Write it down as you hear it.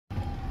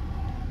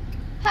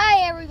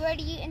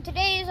everybody. In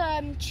today's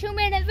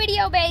 2-minute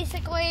video,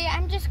 basically,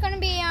 I'm just gonna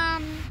be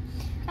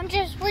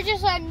we're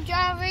just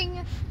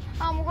driving.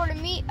 We're gonna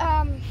meet.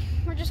 I'm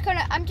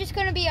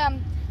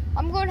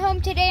going home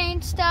today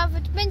and stuff.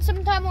 It's been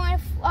some time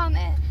with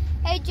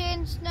AJ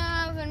and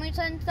stuff and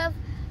Lisa and stuff.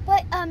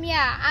 But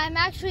yeah, I'm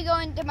actually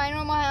going to my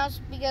normal house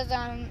because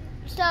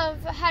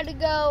stuff had to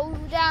go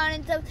down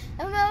and stuff.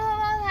 And my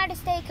mom had to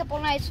stay a couple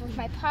nights with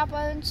my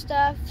papa and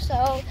stuff,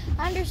 so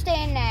I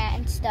understand that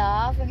and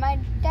stuff. And my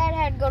dad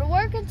had to go to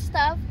work and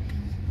stuff,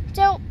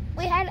 so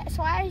we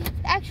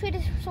actually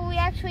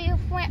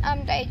went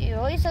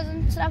to Lisa's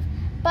and stuff.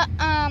 But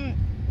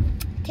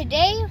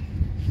today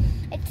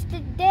it's the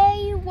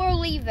day we're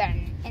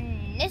leaving,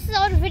 and this is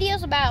all the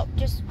videos about,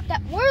 just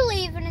that we're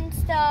leaving and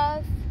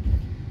stuff.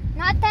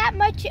 Not that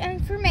much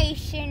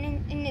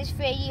information in this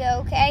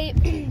video, okay?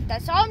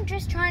 That's all I'm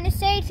just trying to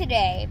say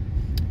today.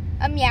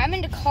 Yeah, I'm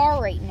in the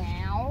car right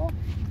now.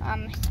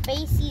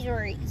 Spacey's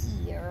right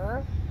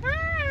here.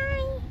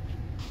 Hi!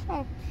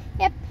 Oh,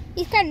 yep,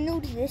 he's kind of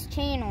new to this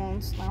channel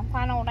and stuff.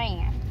 I know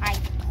that. I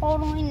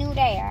totally knew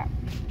that.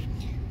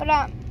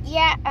 But,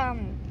 yeah,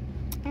 I'm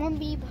gonna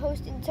be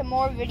posting some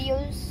more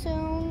videos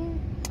soon.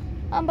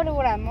 But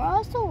what I'm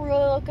also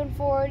really looking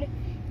forward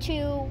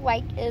to,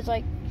 is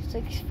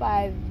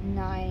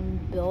 659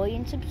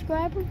 billion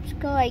subscribers.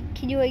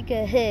 Can you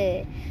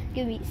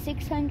give me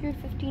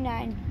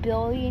 659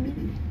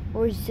 billion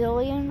or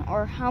zillion,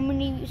 or how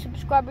many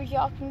subscribers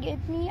y'all can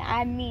give me?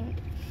 I mean,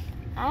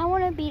 I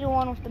want to be the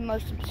one with the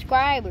most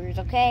subscribers,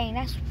 okay? And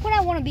that's what I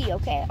want to be,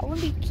 okay? I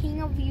want to be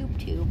king of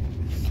YouTube.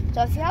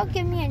 So if y'all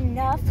give me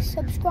enough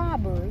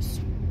subscribers,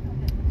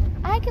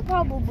 I could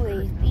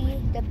probably be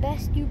the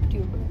best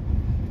YouTuber.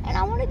 And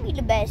I want to be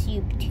the best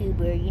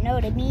YouTuber, you know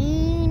what I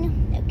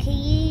mean?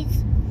 Okay.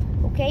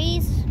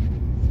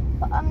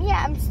 But,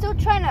 yeah, I'm still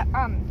trying to,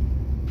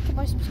 get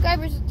my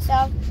subscribers and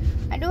stuff.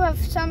 I do have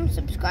some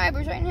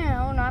subscribers right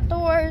now, not the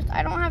worst.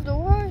 I don't have the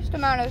worst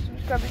amount of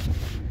subscribers,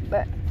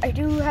 but I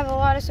do have a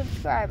lot of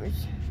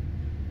subscribers.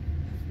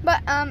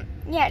 But,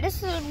 yeah,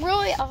 this is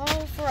really all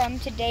for,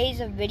 today's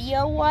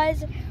video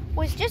was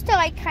just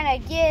to, kind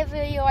of give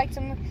you,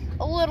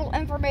 a little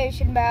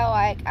information about,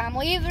 I'm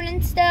leaving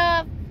and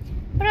stuff.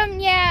 But,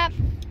 yeah,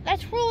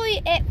 that's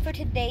really it for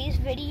today's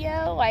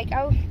video.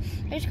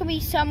 There's gonna be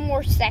some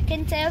more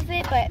seconds of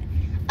it, but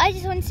I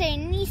just want to say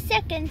in these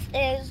seconds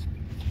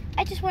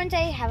I just want to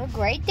say have a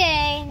great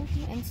day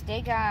and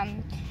stay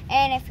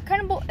and if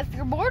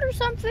you're bored or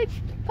something,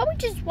 probably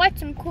just watch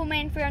some Cool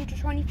Man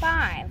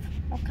 325,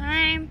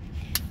 okay?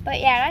 But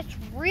yeah, that's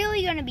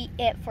really gonna be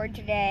it for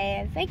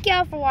today. Thank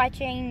y'all for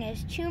watching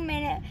this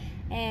 2-minute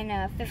and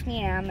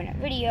 15-minute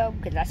video,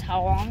 because that's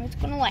how long it's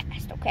gonna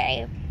last,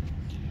 okay?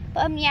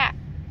 But yeah,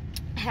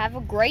 have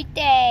a great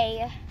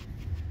day,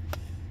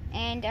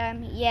 and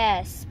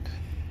yes,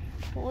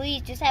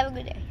 please just have a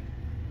good day.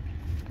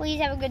 Please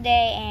have a good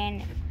day,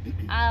 and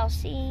I'll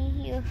see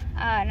you.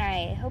 And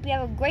I hope you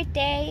have a great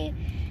day.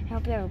 I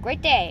hope you have a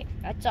great day.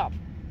 That's all.